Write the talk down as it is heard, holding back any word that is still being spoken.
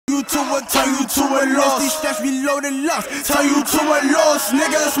you to a, turn you to a loss. These straps be loaded lost, turn you to a loss.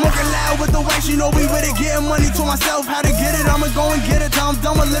 Nigga, smoking loud with the wax, you know we with it. Getting money to myself, how to get it, I'ma go and get it. Till I'm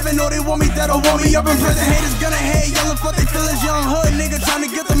done with living, know they want me dead or want me up in prison. Haters gonna hate, yelling fuck they feelings. Young hood nigga trying to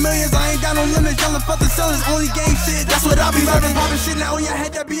get the millions. I ain't got no limits, yelling fuck the sellers. Only gang shit, that's what I be rapping. Popping shit now in your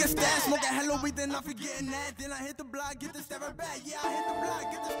head, that be a stash. Smoking hello weed, then I'm forgetting that. Then I hit the block, get the stepper back. Yeah, I hit the block,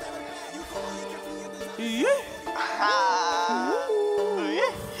 get the stepper back. You call me, catch me in the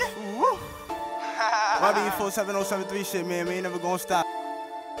YB47073 shit, man. We ain't never gonna stop.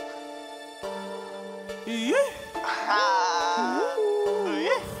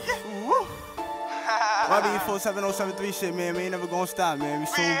 YB47073 shit, man. We ain't never gonna stop, man. We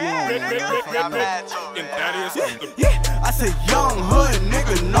soon be on, man. I said young hood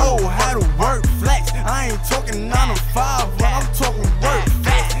nigga know how to work flex. I ain't talking 9 to 5 when I'm talking work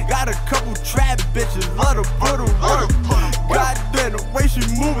flex. Got a couple trap bitches, love to put her work. Goddamn, the way she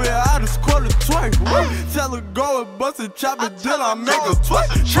move it, I just call it twerk. Tell her go and bust a chop it, then I make her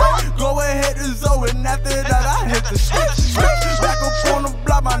twerk. Go ahead and zo, and after that I hit the switch. Back up on the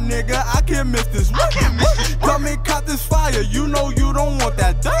block, my nigga, I can't miss this. Come and caught this fire, you know you don't want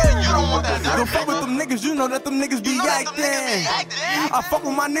that done. Don't fuck with them niggas, you know that them niggas be acting. I fuck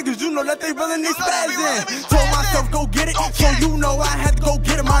with my niggas, you know that they really need spazzing. Told myself go get it, so you know I had to go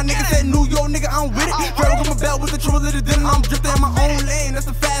get it. My nigga said New York nigga, I'm with it. Girl, with my belt with the triple little, then I'm drifting in my own lane. That's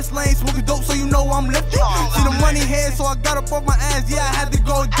the fast lane, smoking dope, so you know I'm lifting. See the money here, so I got up off my ass, yeah, I had to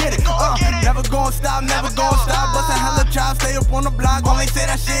go and get it. Never gonna stop, never gonna stop. Bust a hella chop, stay up on the block. Only say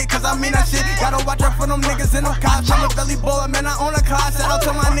that shit, cause I mean that shit. Gotta watch out for them niggas and them cops. I'm a belly baller, man, I own a car. Shout out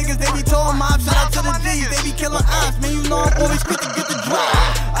to my niggas, they be towing mobs. Shout out to the G's, they be killing ops. Man, you know I'm always quick to get the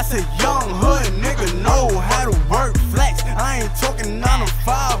drop. I said young hood nigga know how to work flex. I ain't talking 9 to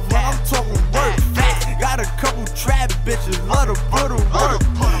 5 when I'm talking work flex. Got a couple trap bitches, love to put her work.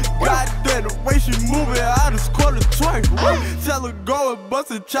 Goddamn, the way she move it, I just call it twerk. Tell her go and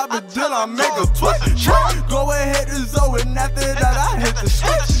bust a chop it, then I make her twerk. Go ahead and zo, and after that I hit the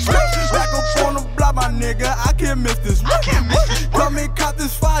switch. Back up on the block, my nigga, I can't miss this. Come and caught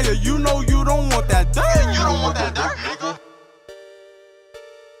this fire, you know you don't want that dirt. You don't want that dirt, nigga.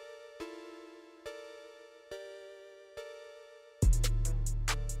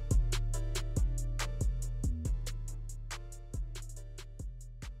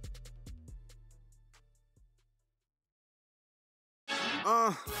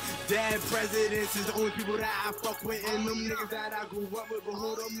 Dead presidents is the only people that I fuck with, and them niggas that I grew up with. But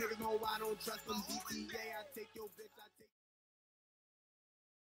who them niggas know I don't trust them. DTA, I take your bitch,